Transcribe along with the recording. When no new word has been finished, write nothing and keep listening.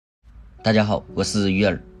大家好，我是鱼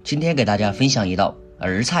儿，今天给大家分享一道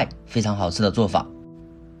儿菜非常好吃的做法。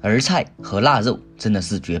儿菜和腊肉真的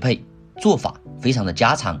是绝配，做法非常的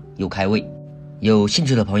家常又开胃。有兴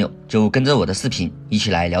趣的朋友就跟着我的视频一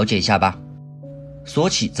起来了解一下吧。说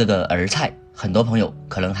起这个儿菜，很多朋友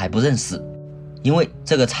可能还不认识，因为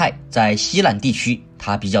这个菜在西南地区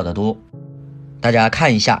它比较的多。大家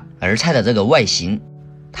看一下儿菜的这个外形，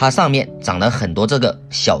它上面长了很多这个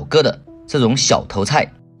小个的这种小头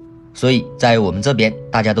菜，所以在我们这边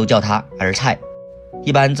大家都叫它儿菜。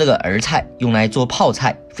一般这个儿菜用来做泡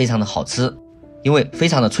菜非常的好吃，因为非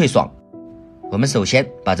常的脆爽。我们首先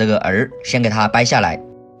把这个儿先给它掰下来，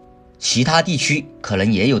其他地区可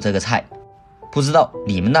能也有这个菜，不知道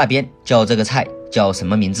你们那边叫这个菜叫什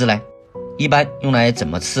么名字呢？一般用来怎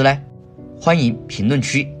么吃呢？欢迎评论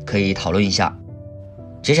区可以讨论一下。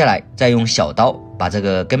接下来再用小刀把这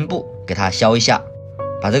个根部给它削一下，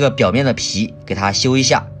把这个表面的皮给它修一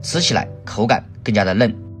下，吃起来口感更加的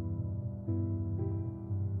嫩。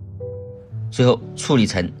最后处理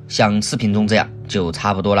成像视频中这样就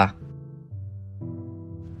差不多啦。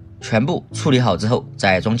全部处理好之后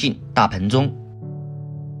再装进大盆中，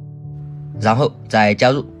然后再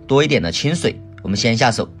加入多一点的清水，我们先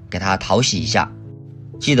下手给它淘洗一下。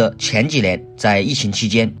记得前几年在疫情期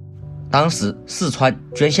间，当时四川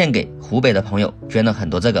捐献给湖北的朋友捐了很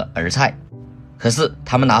多这个儿菜，可是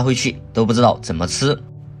他们拿回去都不知道怎么吃，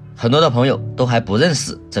很多的朋友都还不认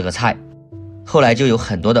识这个菜。后来就有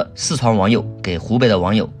很多的四川网友给湖北的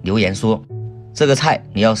网友留言说，这个菜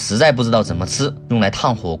你要实在不知道怎么吃，用来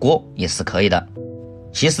烫火锅也是可以的。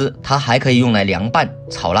其实它还可以用来凉拌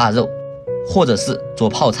炒腊肉，或者是做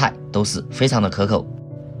泡菜，都是非常的可口。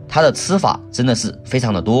它的吃法真的是非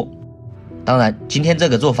常的多，当然今天这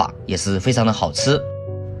个做法也是非常的好吃。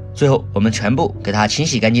最后我们全部给它清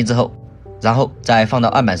洗干净之后，然后再放到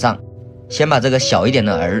案板上，先把这个小一点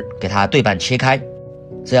的儿给它对半切开，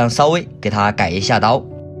这样稍微给它改一下刀，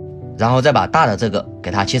然后再把大的这个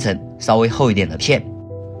给它切成稍微厚一点的片，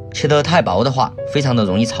切得太薄的话非常的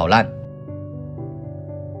容易炒烂。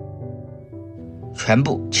全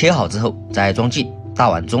部切好之后再装进大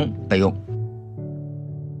碗中备用。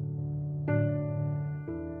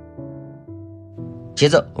接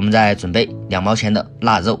着我们再准备2毛钱的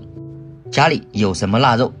腊肉，家里有什么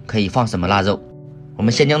腊肉可以放什么腊肉，我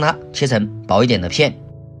们先将它切成薄一点的片。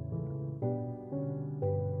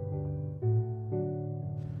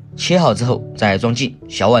切好之后再装进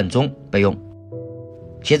小碗中备用。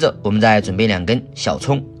接着我们再准备2根小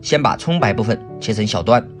葱，先把葱白部分切成小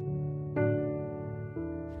段，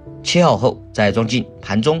切好后再装进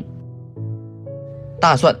盘中。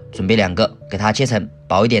大蒜准备2个，给它切成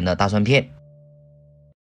薄一点的大蒜片。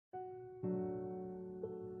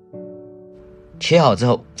切好之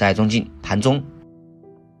后再装进盘中。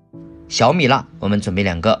小米辣我们准备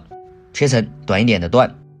2个，切成短一点的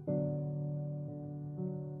段，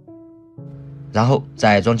然后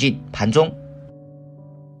再装进盘中。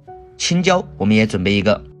青椒我们也准备1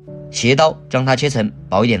个，斜刀将它切成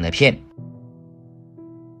薄一点的片，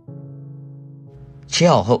切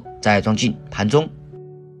好后再装进盘中。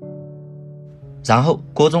然后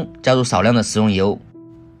锅中加入少量的食用油，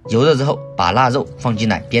油热之后把腊肉放进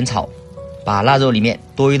来煸炒，把腊肉里面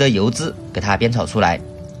多余的油脂给它煸炒出来。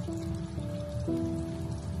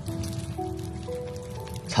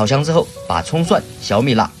炒香之后把葱蒜小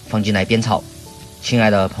米辣放进来煸炒。亲爱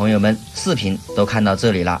的朋友们，视频都看到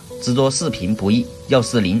这里了，制作视频不易，要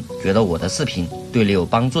是您觉得我的视频对你有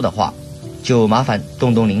帮助的话，就麻烦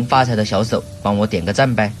动动您发财的小手，帮我点个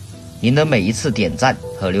赞呗。您的每一次点赞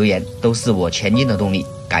和留言都是我前进的动力，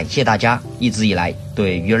感谢大家一直以来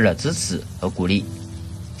对鱼儿的支持和鼓励。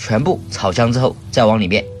全部炒香之后再往里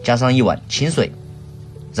面加上1碗清水，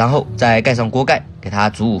然后再盖上锅盖给它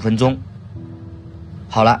煮5分钟。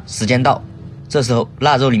好了，时间到，这时候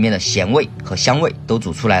腊肉里面的咸味和香味都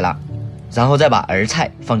煮出来了，然后再把儿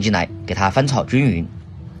菜放进来给它翻炒均匀。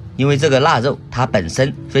因为这个腊肉它本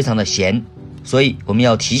身非常的咸，所以我们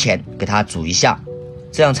要提前给它煮一下，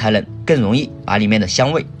这样才能更容易把里面的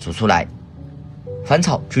香味煮出来。翻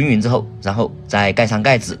炒均匀之后，然后再盖上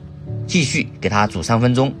盖子，继续给它煮3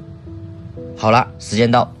分钟。好了，时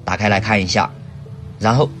间到，打开来看一下，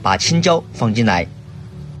然后把青椒放进来，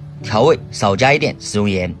调味少加一点食用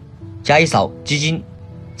盐，加1勺鸡精，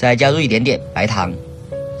再加入一点点白糖，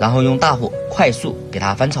然后用大火快速给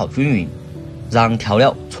它翻炒均匀，让调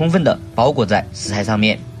料充分的包裹在食材上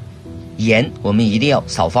面。盐我们一定要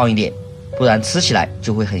少放一点，不然吃起来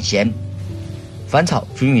就会很咸。翻炒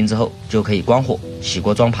均匀之后就可以关火起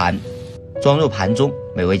锅装盘，装入盘中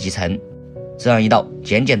美味即成。这样一道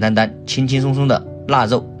简简单单轻轻松松的腊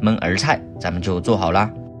肉焖儿菜咱们就做好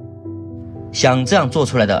啦。像这样做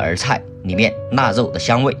出来的儿菜，里面腊肉的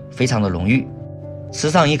香味非常的浓郁，吃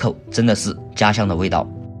上一口真的是家乡的味道。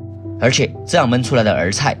而且这样焖出来的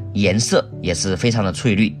儿菜颜色也是非常的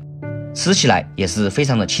翠绿，吃起来也是非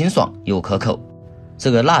常的清爽又可口。这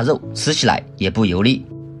个腊肉吃起来也不油腻，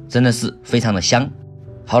真的是非常的香。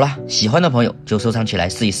好了，喜欢的朋友就收藏起来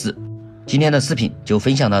试一试。今天的视频就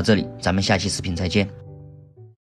分享到这里，咱们下期视频再见。